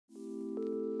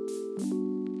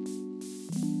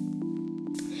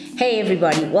Hey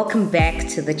everybody, welcome back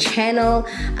to the channel.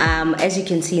 As you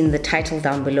can see in the title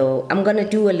down below, I'm gonna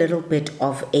do a little bit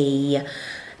of a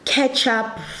catch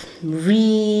up,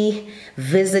 revisiting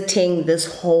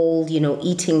this whole,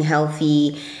 eating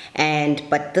healthy,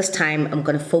 but this time I'm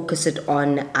gonna focus it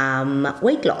on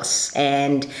weight loss.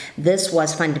 And this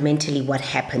was fundamentally what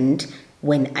happened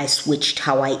when I switched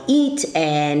how I eat.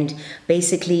 And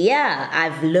basically,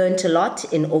 I've learned a lot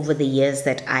in over the years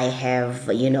that I have,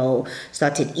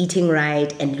 started eating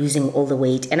right and losing all the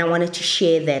weight. And I wanted to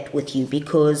share that with you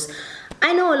because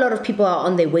I know a lot of people are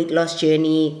on their weight loss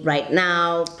journey right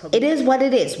now. It is what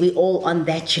it is. We're all on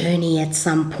that journey at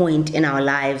some point in our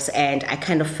lives, and I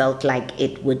kind of felt like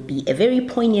it would be a very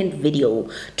poignant video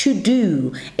to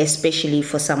do, especially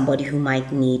for somebody who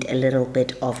might need a little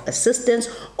bit of assistance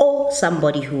or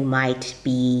somebody who might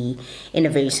be in a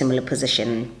very similar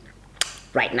position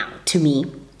right now to me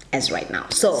as right now.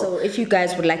 So if you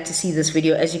guys would like to see this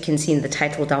video, as you can see in the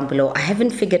title down below, I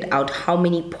haven't figured out how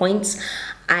many points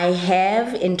I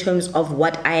have in terms of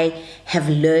what I have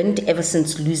learned ever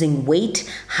since losing weight.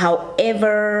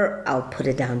 However, I'll put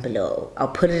it down below. I'll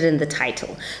put it in the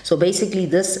title. So basically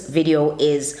this video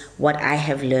is what I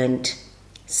have learned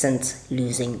since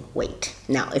losing weight.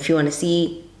 Now, if you want to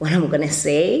see what I'm gonna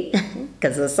say,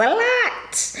 because it's a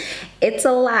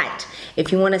lot.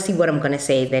 If you want to see what I'm going to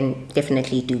say, then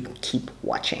definitely do keep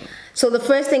watching. So the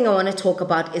first thing I want to talk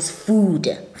about is food.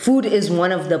 Food is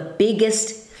one of the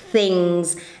biggest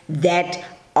things that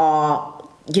are,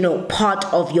 part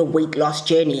of your weight loss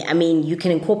journey. I mean, you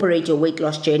can incorporate your weight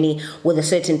loss journey with a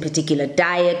certain particular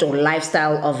diet or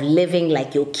lifestyle of living,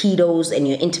 like your ketos and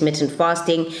your intermittent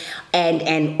fasting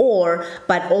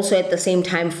but also at the same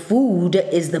time, food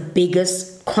is the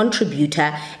biggest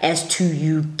contributor as to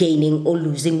you gaining or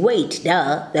losing weight.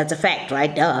 Duh, that's a fact,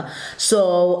 right? Duh.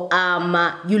 So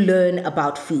you learn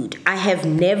about food. I have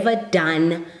never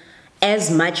done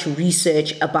as much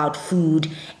research about food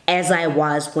as I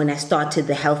was when I started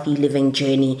the healthy living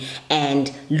journey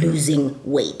and losing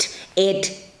weight.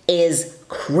 It is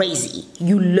crazy.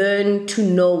 You learn to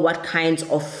know what kinds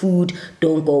of food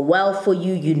don't go well for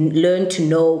you. You learn to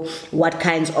know what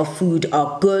kinds of food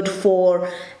are good for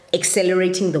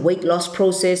accelerating the weight loss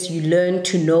process. You learn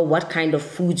to know what kind of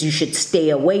foods you should stay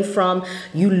away from.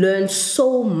 You learn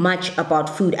so much about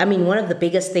food. I mean, one of the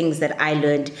biggest things that I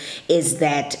learned is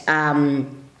that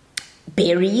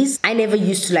berries. I never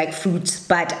used to like fruits,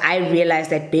 but I realized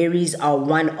that berries are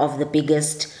one of the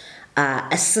biggest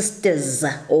assisters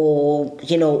or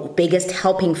biggest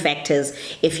helping factors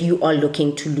if you are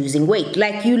looking to losing weight.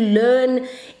 Like, you learn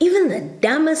even the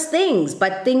dumbest things,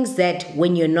 but things that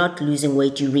when you're not losing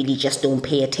weight you really just don't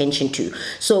pay attention to.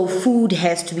 So food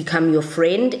has to become your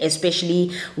friend,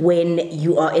 especially when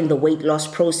you are in the weight loss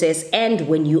process, and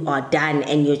when you are done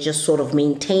and you're just sort of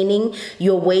maintaining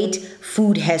your weight.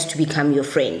 Food has to become your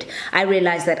friend. I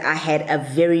realized that I had a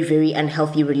very, very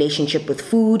unhealthy relationship with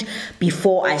food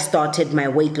before I started my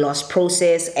weight loss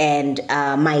process and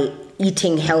my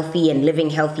eating healthy and living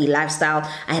healthy lifestyle.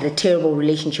 I had a terrible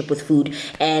relationship with food,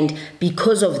 and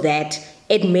because of that,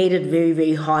 it made it very,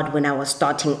 very hard when I was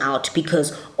starting out,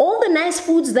 because all the nice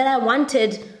foods that I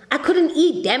wanted, I couldn't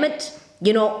eat, damn it.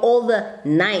 All the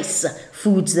nice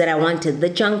foods that I wanted, the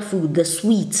junk food, the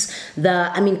sweets,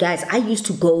 guys, I used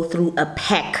to go through a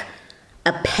pack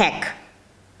of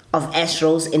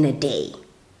Astros in a day.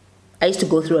 I used to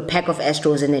go through a pack of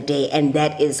Astros in a day, and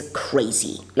that is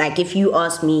crazy. Like, if you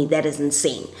ask me, that is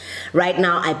insane. Right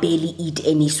now, I barely eat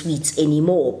any sweets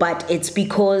anymore, but it's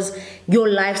because your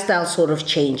lifestyle sort of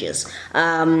changes.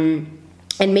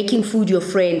 And making food your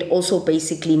friend also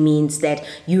basically means that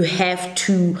you have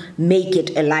to make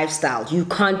it a lifestyle. You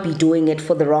can't be doing it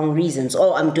for the wrong reasons.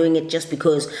 Oh, I'm doing it just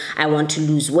because I want to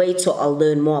lose weight, so I'll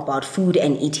learn more about food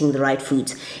and eating the right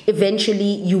foods.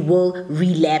 Eventually, you will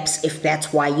relapse if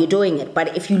that's why you're doing it.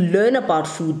 But if you learn about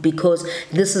food because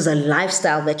this is a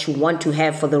lifestyle that you want to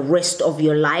have for the rest of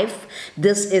your life,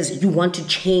 you want to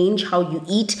change how you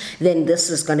eat, then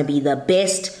this is going to be the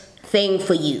best thing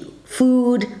for you.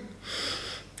 Food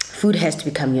has to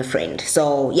become your friend.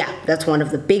 So yeah, that's one of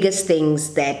the biggest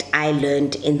things that I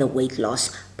learned in the weight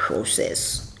loss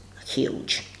process.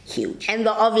 Huge. And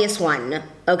the obvious one,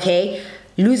 okay?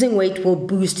 Losing weight will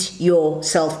boost your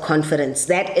self-confidence.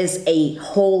 That is a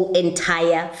whole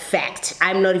entire fact.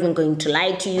 I'm not even going to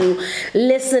lie to you.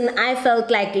 Listen, I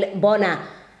felt like, Bona,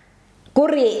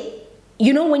 Kore,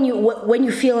 you know, when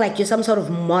you feel like you're some sort of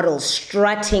model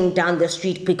strutting down the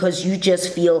street because you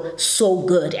just feel so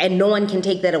good and no one can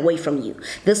take that away from you.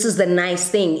 This is the nice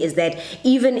thing, is that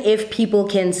even if people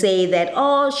can say that,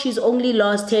 oh, she's only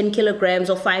lost 10 kilograms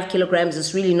or 5 kilograms,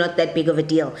 it's really not that big of a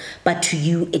deal. But to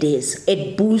you, it is.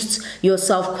 It boosts your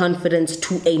self-confidence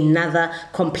to another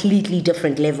completely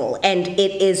different level. And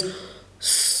it is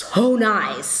so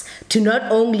nice to not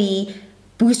only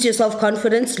boost your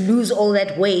self-confidence, lose all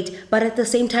that weight, but at the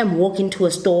same time walk into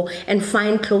a store and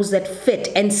find clothes that fit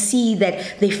and see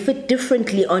that they fit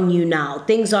differently on you now.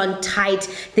 Things aren't tight,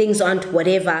 things aren't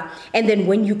whatever. And then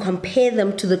when you compare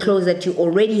them to the clothes that you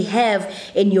already have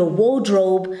in your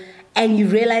wardrobe, and you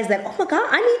realize that, oh my God,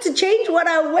 I need to change what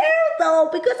I wear though,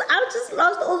 because I've just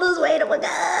lost all this weight, oh my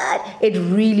God. It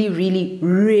really, really,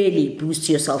 really boosts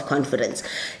your self-confidence.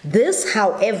 This,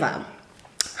 however,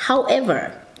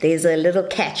 there's a little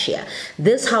catch here.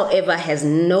 This, however, has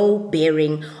no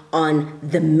bearing on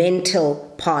the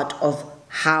mental part of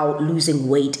how losing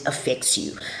weight affects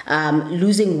you.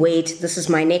 Losing weight, this is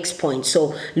my next point.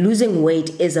 So losing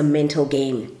weight is a mental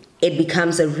game. It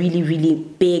becomes a really, really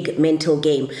big mental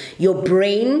game. Your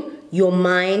brain, your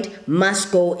mind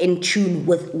must go in tune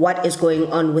with what is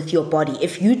going on with your body.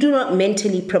 If you do not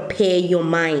mentally prepare your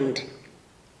mind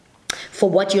for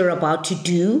what you're about to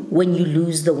do when you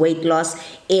lose the weight loss,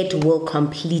 it will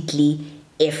completely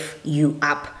F you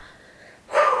up.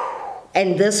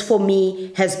 And this for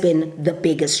me has been the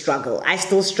biggest struggle. I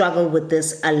still struggle with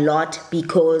this a lot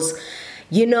because,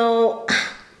 you know,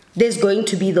 there's going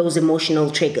to be those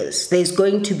emotional triggers. There's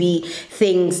going to be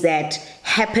things that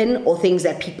happen or things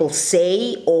that people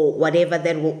say or whatever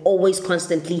that will always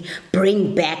constantly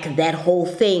bring back that whole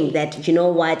thing that, you know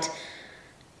what,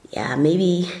 yeah,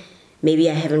 maybe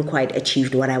I haven't quite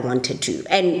achieved what I wanted to.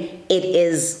 And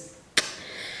it's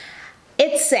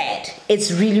sad.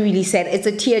 It's really, really sad. It's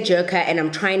a tearjerker, and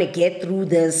I'm trying to get through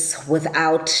this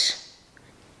without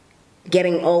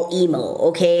getting all emo,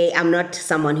 okay? I'm not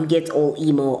someone who gets all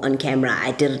emo on camera.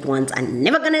 I did it once. I'm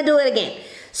never gonna do it again.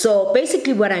 So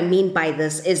basically what I mean by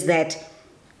this is that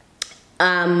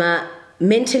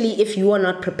mentally, if you are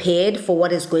not prepared for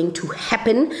what is going to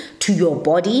happen to your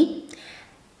body,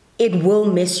 it will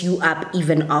mess you up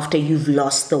even after you've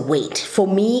lost the weight. For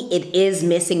me, it is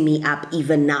messing me up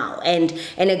even now. And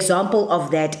an example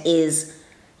of that is,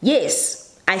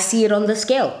 yes, I see it on the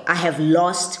scale. I have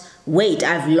lost weight.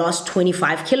 I've lost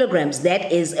 25 kilograms.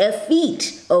 That is a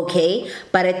feat, okay?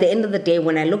 But at the end of the day,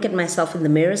 when I look at myself in the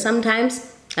mirror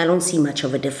sometimes, I don't see much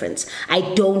of a difference. I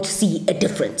don't see a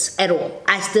difference at all.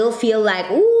 I still feel like,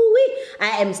 ooh,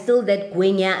 I am still that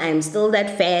guenya, I am still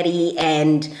that fatty,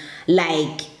 and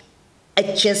like,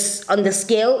 it just, on the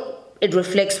scale, it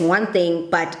reflects one thing,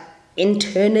 but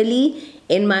internally,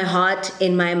 in my heart,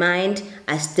 in my mind,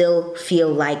 I still feel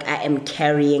like I am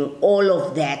carrying all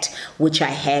of that which I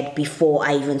had before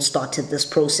I even started this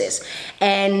process.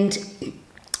 And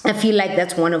I feel like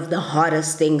that's one of the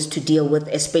hardest things to deal with,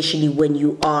 especially when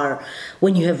you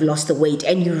have lost the weight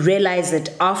and you realize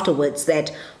it afterwards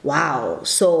that, wow,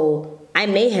 so I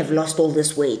may have lost all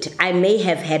this weight. I may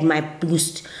have had my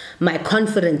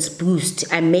confidence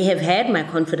boost. I may have had my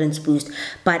confidence boost,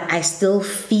 but I still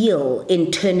feel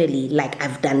internally like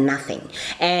I've done nothing.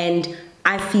 And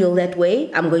I feel that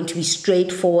way. I'm going to be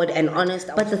straightforward and honest.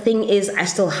 But the thing is, I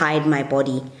still hide my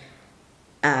body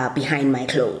behind my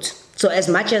clothes. So as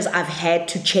much as I've had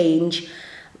to change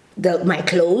my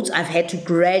clothes, I've had to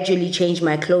gradually change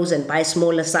my clothes and buy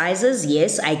smaller sizes.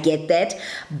 Yes, I get that,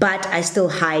 but I still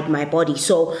hide my body.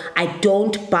 So I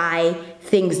don't buy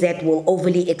things that will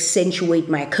overly accentuate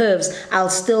my curves. I'll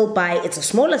still buy, it's a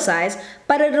smaller size,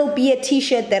 but it'll be a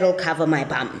t-shirt that'll cover my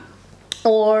bum.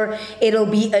 Or it'll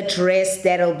be a dress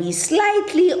that'll be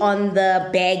slightly on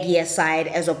the baggier side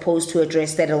as opposed to a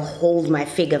dress that'll hold my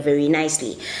figure very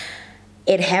nicely.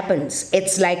 It happens.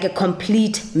 It's like a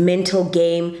complete mental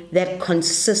game that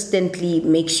consistently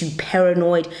makes you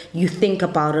paranoid. You think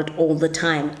about it all the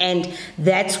time. And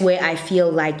that's where I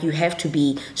feel like you have to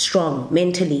be strong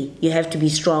mentally. You have to be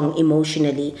strong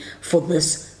emotionally for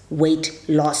this weight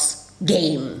loss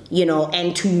game, you know,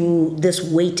 and to this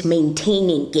weight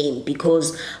maintaining game.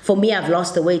 Because for me, I've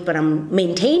lost the weight, but I'm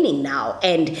maintaining now.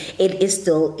 And it is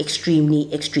still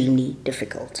extremely, extremely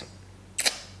difficult.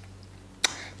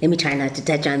 Let me try not to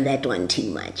touch on that one too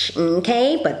much,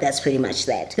 okay? But that's pretty much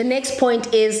that. The next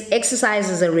point is exercise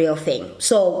is a real thing.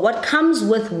 So what comes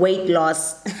with weight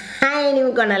loss, I ain't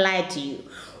even gonna lie to you.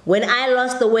 When I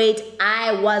lost the weight,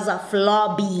 I was a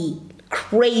flobby,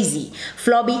 crazy.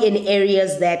 Flobby in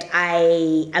areas that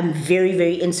I am very,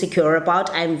 very insecure about.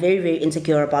 I'm very, very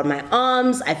insecure about my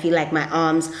arms. I feel like my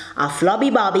arms are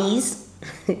flobby bobbies.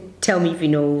 Tell me if you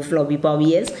know who Flobby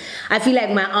Bobby is. I feel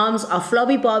like my arms are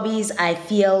Flobby Bobbies. I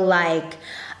feel like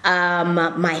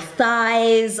my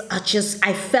thighs are just,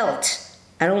 I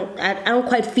don't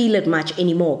quite feel it much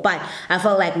anymore, but I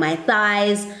felt like my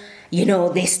thighs, you know,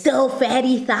 they're still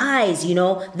fatty thighs, you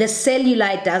know, the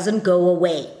cellulite doesn't go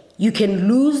away. You can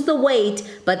lose the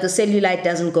weight, but the cellulite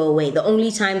doesn't go away. The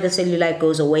only time the cellulite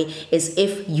goes away is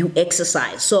if you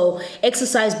exercise. So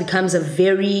exercise becomes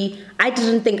I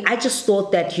just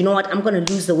thought that, you know what, I'm going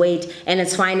to lose the weight and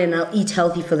it's fine and I'll eat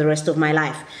healthy for the rest of my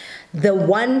life. The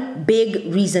one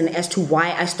big reason as to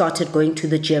why I started going to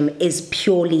the gym is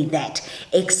purely that.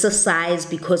 Exercise,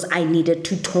 because I needed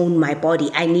to tone my body.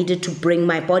 I needed to bring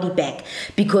my body back,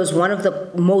 because one of the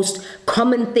most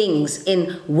common things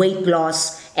in weight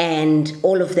loss and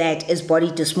all of that is body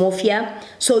dysmorphia.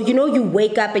 So, you know, you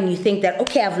wake up and you think that,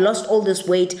 okay, I've lost all this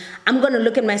weight. I'm going to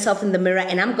look at myself in the mirror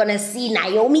and I'm going to see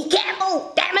Naomi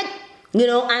Campbell. Damn it. You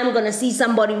know, I'm going to see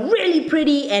somebody really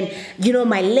pretty and, you know,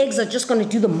 my legs are just going to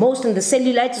do the most and the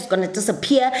cellulite is going to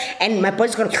disappear and my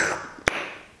body's going to...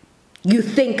 You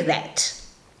think that.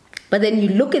 But then you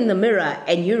look in the mirror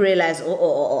and you realize,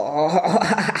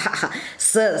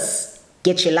 sis,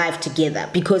 get your life together,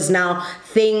 because now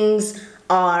things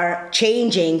are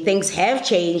changing, things have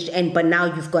changed, but now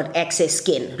you've got excess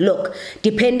skin. Look,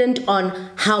 dependent on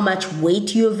how much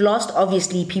weight you have lost,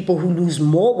 obviously people who lose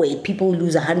more weight, people who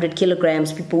lose 100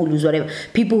 kilograms, people who lose whatever,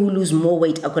 people who lose more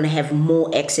weight are going to have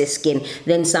more excess skin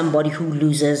than somebody who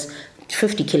loses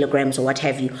 50 kilograms or what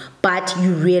have you. But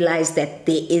you realize that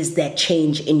there is that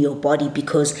change in your body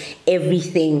because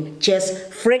everything just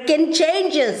freaking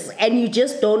changes and you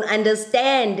just don't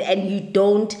understand and you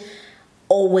don't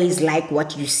always like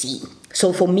what you see.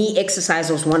 So for me, exercise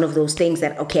was one of those things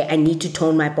that, okay, I need to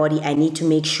tone my body. I need to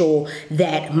make sure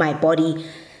that my body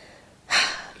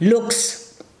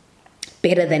looks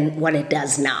better than what it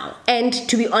does now. And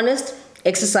to be honest,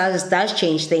 exercise does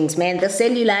change things, man. The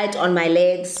cellulite on my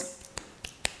legs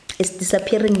is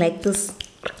disappearing like this.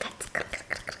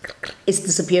 It's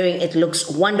disappearing. It looks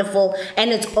wonderful,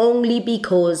 and it's only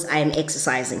because I am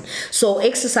exercising. So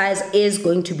exercise is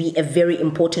going to be a very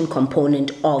important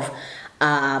component of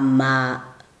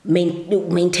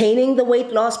maintaining the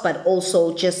weight loss, but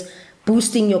also just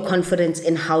boosting your confidence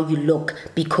in how you look,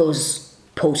 because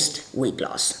post weight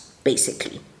loss,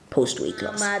 basically post weight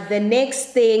loss. The next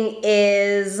thing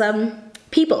is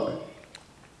people.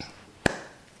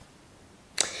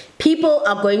 People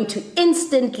are going to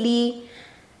instantly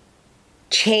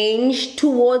change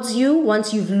towards you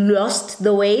once you've lost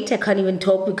the weight. I can't even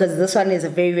talk because this one is a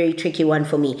very, very tricky one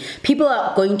for me. People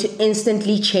are going to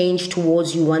instantly change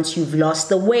towards you once you've lost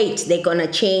the weight. They're going to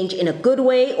change in a good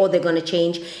way or they're going to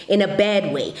change in a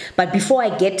bad way. But before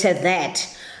I get to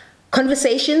that,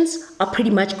 conversations are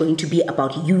pretty much going to be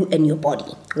about you and your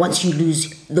body once you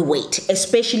lose the weight,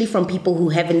 especially from people who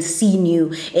haven't seen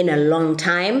you in a long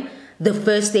time. The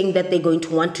first thing that they're going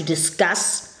to want to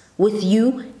discuss with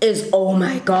you is, oh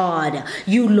my God,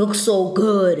 you look so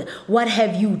good. What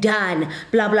have you done?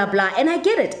 Blah, blah, blah. And I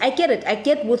get it. I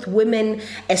get with women,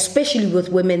 especially with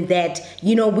women, that,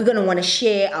 you know, we're going to want to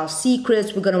share our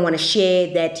secrets. We're going to want to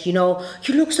share that, you know,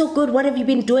 you look so good. What have you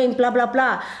been doing? Blah, blah,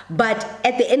 blah. But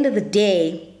at the end of the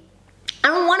day, I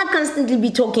don't want to constantly be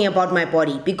talking about my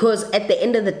body, because at the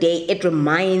end of the day, it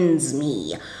reminds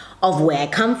me of where I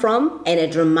come from, and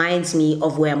it reminds me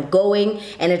of where I'm going,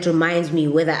 and it reminds me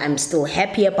whether I'm still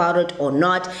happy about it or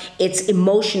not. It's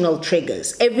emotional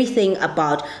triggers. Everything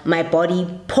about my body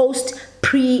post,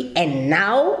 pre, and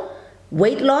now,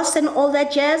 weight loss and all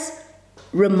that jazz,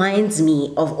 reminds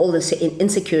me of all the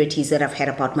insecurities that I've had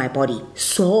about my body.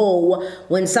 So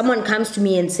when someone comes to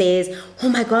me and says, oh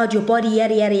my God, your body,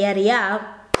 yada, yada, yada, yada,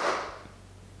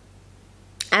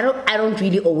 I don't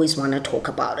really always want to talk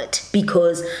about it,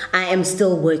 because I am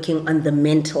still working on the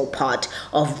mental part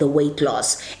of the weight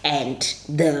loss and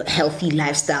the healthy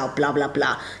lifestyle, blah, blah,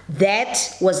 blah.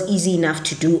 That was easy enough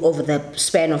to do over the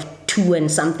span of 2 and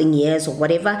something years or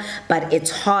whatever, but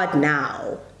it's hard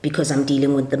now because I'm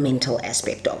dealing with the mental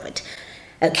aspect of it.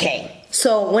 Okay,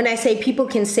 so when I say people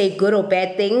can say good or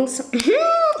bad things,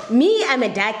 me, I'm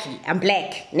a darkie, I'm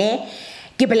black, ne?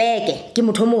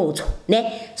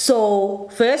 So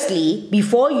firstly,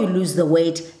 before you lose the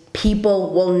weight,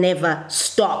 people will never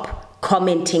stop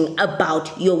commenting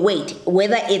about your weight,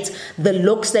 whether it's the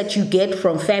looks that you get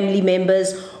from family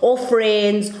members or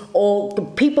friends or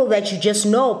people that you just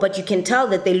know, but you can tell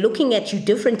that they're looking at you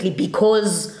differently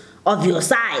because of your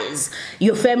size.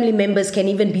 Your family members can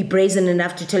even be brazen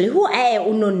enough to tell you, why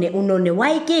unone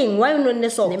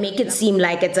so? They make it seem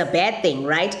like it's a bad thing,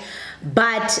 right?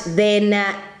 But then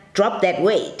drop that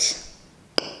weight.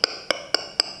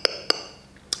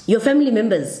 Your family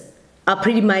members are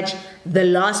pretty much the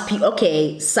last people.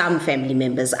 Okay, some family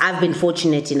members. I've been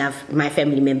fortunate enough, my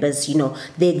family members, you know,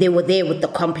 they were there with the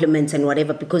compliments and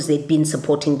whatever because they've been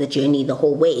supporting the journey the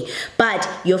whole way. But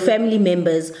your family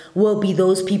members will be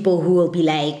those people who will be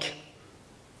like,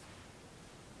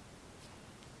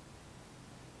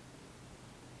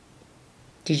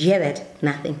 did you hear that?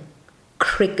 Nothing.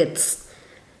 Crickets.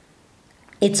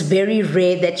 It's very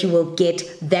rare that you will get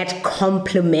that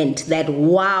compliment that,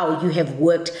 wow, you have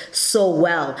worked so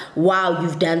well. Wow,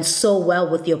 you've done so well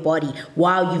with your body.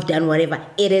 Wow, you've done whatever.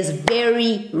 It is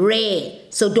very rare.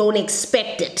 So don't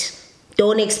expect it.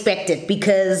 Don't expect it,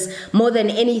 because more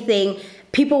than anything,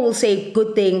 people will say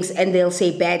good things and they'll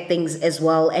say bad things as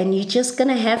well. And you're just going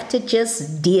to have to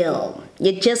just deal.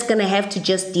 You're just going to have to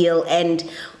just deal. And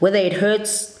whether it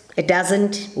hurts, it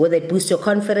doesn't, whether it boosts your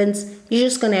confidence, you're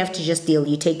just going to have to just deal.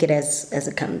 You take it as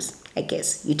it comes, I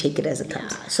guess. You take it as it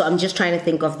comes. So I'm just trying to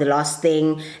think of the last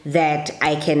thing that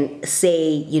I can say,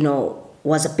 you know,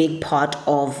 was a big part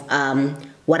of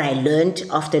what I learned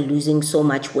after losing so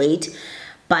much weight.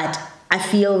 But I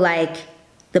feel like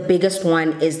the biggest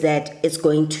one is that it's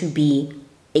going to be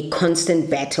a constant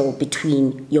battle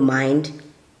between your mind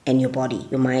and your body,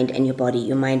 your mind and your body,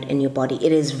 your mind and your body.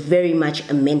 It is very much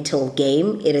a mental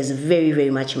game. It is very, very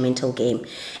much a mental game.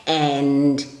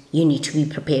 And you need to be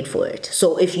prepared for it.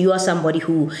 So if you are somebody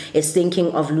who is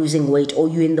thinking of losing weight, or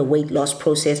you're in the weight loss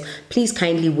process, please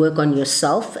kindly work on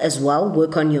yourself as well.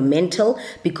 Work on your mental,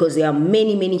 because there are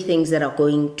many, many things that are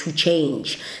going to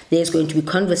change. There's going to be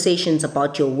conversations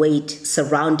about your weight,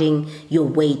 surrounding your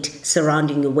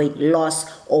weight loss,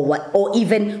 or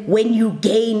even when you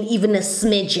gain even a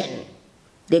smidgen,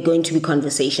 there are going to be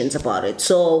conversations about it.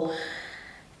 So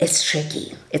it's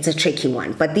tricky. It's a tricky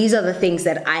one. But these are the things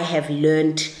that I have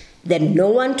learned that no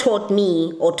one taught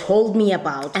me or told me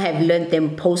about. I have learned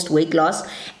them post weight loss.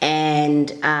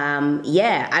 And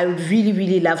yeah, I would really,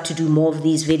 really love to do more of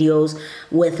these videos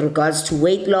with regards to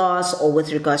weight loss or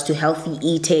with regards to healthy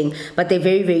eating. But they're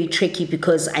very, very tricky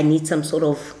because I need some sort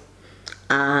of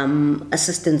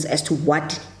assistance as to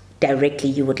what directly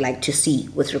you would like to see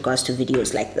with regards to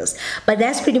videos like this. But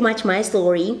that's pretty much my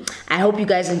story. I hope you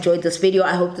guys enjoyed this video.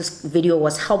 I hope this video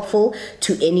was helpful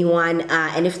to anyone.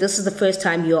 And if this is the first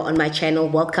time you're on my channel,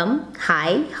 welcome.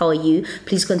 Hi, how are you?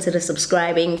 Please consider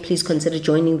subscribing. Please consider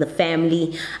joining the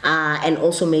family. And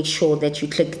also make sure that you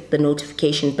click the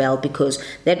notification bell, because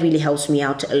that really helps me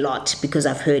out a lot, because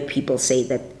I've heard people say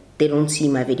that they don't see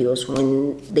my videos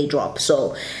when they drop.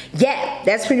 So yeah,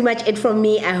 that's pretty much it from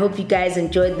me. I hope you guys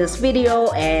enjoyed this video,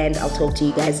 and I'll talk to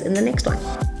you guys in the next one.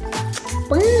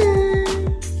 Bye.